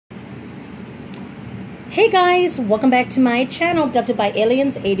Hey guys, welcome back to my channel, Abducted by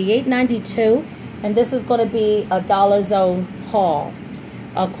Aliens 8892, and this is going to be a Dollar Zone haul.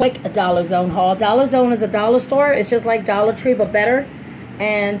 A quick Dollar Zone haul. Dollar Zone is a dollar store. It's just like Dollar Tree but better.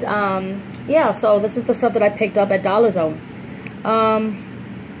 And yeah, so this is the stuff that I picked up at Dollar Zone.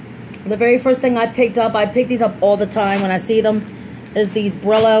 The very first thing I picked these up all the time when I see them, is these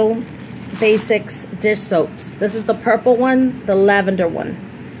Brillo Basics dish soaps. This is the purple one, the lavender one.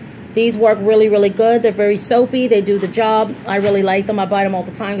 These work really, really good. They're very soapy. They do the job. I really like them. I buy them all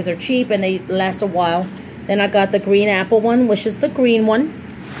the time because they're cheap and they last a while. Then I got the green apple one, which is the green one.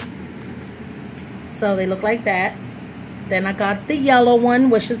 So they look like that. Then I got the yellow one,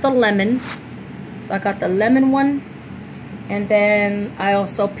 which is the lemon. So I got the lemon one. And then I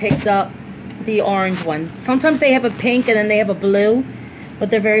also picked up the orange one. Sometimes they have a pink and then they have a blue, but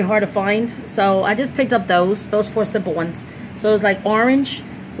they're very hard to find. So I just picked up those four simple ones. So it's like orange,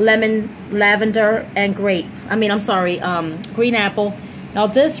 lemon, lavender, and grape. Green apple. Now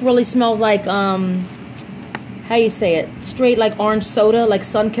this really smells like how you say it? Straight like orange soda, like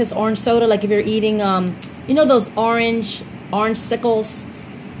Sunkist orange soda. Like if you're eating you know those orange sickles,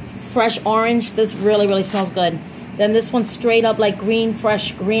 fresh orange. This really, really smells good. Then this one's straight up like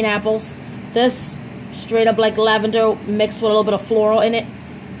fresh green apples. This straight up like lavender mixed with a little bit of floral in it.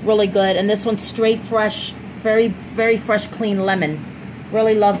 Really good. And this one's straight fresh, very, very fresh, clean lemon.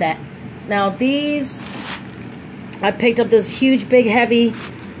 Really love that. Now these, I picked up this huge, big, heavy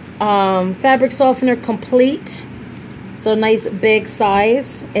fabric softener complete. It's a nice big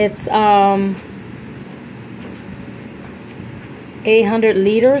size. It's 800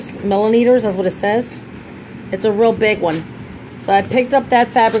 milliliters, that's what it says. It's a real big one. So I picked up that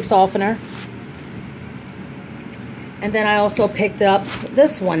fabric softener. And then I also picked up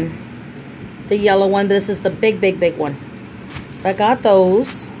this one, the yellow one, but this is the big, big, big one. So I got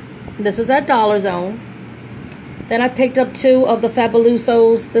those. This is at Dollar Zone. Then I picked up two of the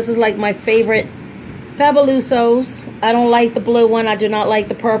Fabulosos. This is like my favorite Fabulosos. I don't like the blue one. I do not like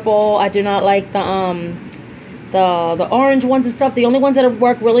the purple. I do not like the orange ones and stuff. The only ones that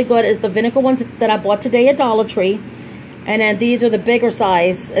work really good is the vinegar ones that I bought today at Dollar Tree. And then these are the bigger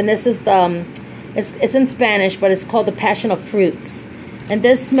size. And this is the, it's in Spanish, but it's called the Passion of Fruits. And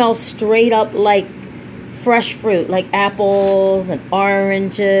this smells straight up like fresh fruit, like apples and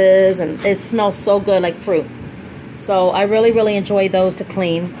oranges, and it smells so good like fruit. So I really, really enjoy those to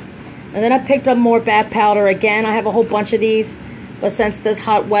clean. And then I picked up more bath powder. Again, I have a whole bunch of these, but since this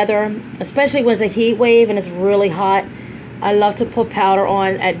hot weather, especially when it's a heat wave and it's really hot, I love to put powder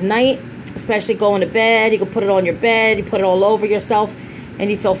on at night, especially going to bed. You can put it on your bed, you put it all over yourself,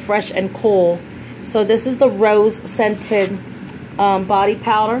 and you feel fresh and cool. So this is the rose scented body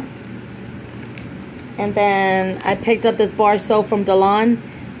powder. And then I picked up this bar soap from Delon.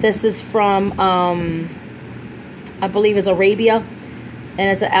 This is from, I believe it's Arabia. And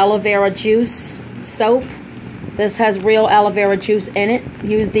it's an aloe vera juice soap. This has real aloe vera juice in it.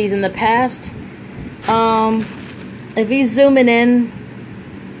 Used these in the past. If you zoom it in,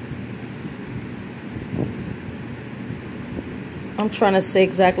 I'm trying to see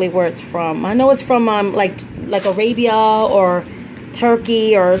exactly where it's from. I know it's from like Arabia or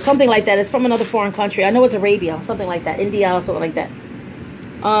Turkey or something like that. It's from another foreign country. I know it's Arabia, something like that. India or something like that.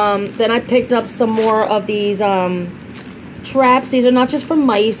 Then I picked up some more of these traps. These are not just for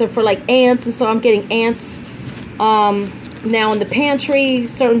mice. They're for like ants and stuff. I'm getting ants now in the pantry.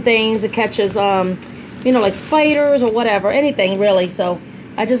 Certain things. It catches, you know, like spiders or whatever. Anything really. So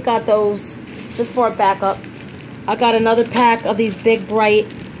I just got those just for a backup. I got another pack of these big,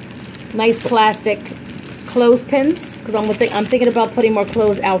 bright, nice plastic clothespins, because I'm thinking about putting more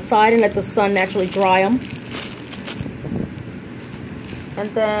clothes outside and let the sun naturally dry them.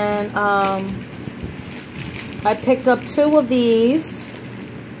 And then I picked up two of these.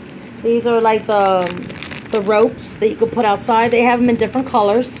 These are like the ropes that you could put outside. They have them in different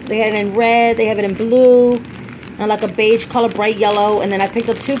colors. They have it in red, they have it in blue, and like a beige color, bright yellow. And then I picked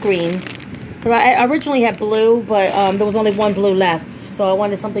up two green, because I originally had blue, but there was only one blue left, so I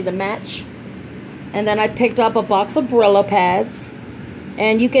wanted something to match. And then I picked up a box of Brillo pads.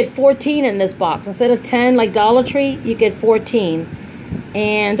 And you get 14 in this box. Instead of 10 like Dollar Tree, you get 14.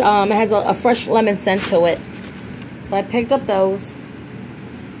 And it has a fresh lemon scent to it. So I picked up those.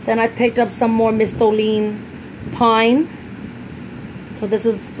 Then I picked up some more Mistoline pine. So this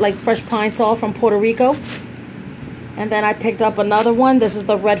is like fresh pine salt from Puerto Rico. And then I picked up another one. This is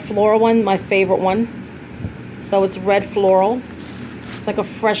the red floral one, my favorite one. So it's red floral. It's like a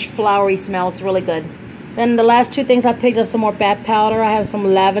fresh flowery smell. It's really good. Then the last two things I picked up some more bath powder. I have some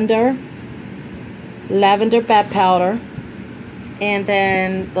lavender bath powder. And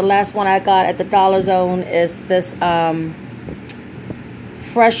then the last one I got at the Dollar Zone is this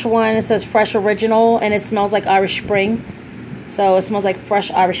fresh one. It says Fresh Original, and it smells like Irish Spring. So it smells like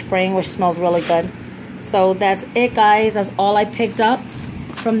fresh Irish Spring, which smells really good. So that's it, guys. That's all I picked up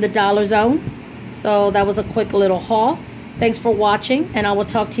from the Dollar Zone. So that was a quick little haul. Thanks for watching, and I will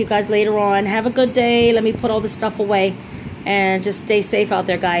talk to you guys later on. Have a good day. Let me put all this stuff away, and just stay safe out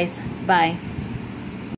there, guys. Bye.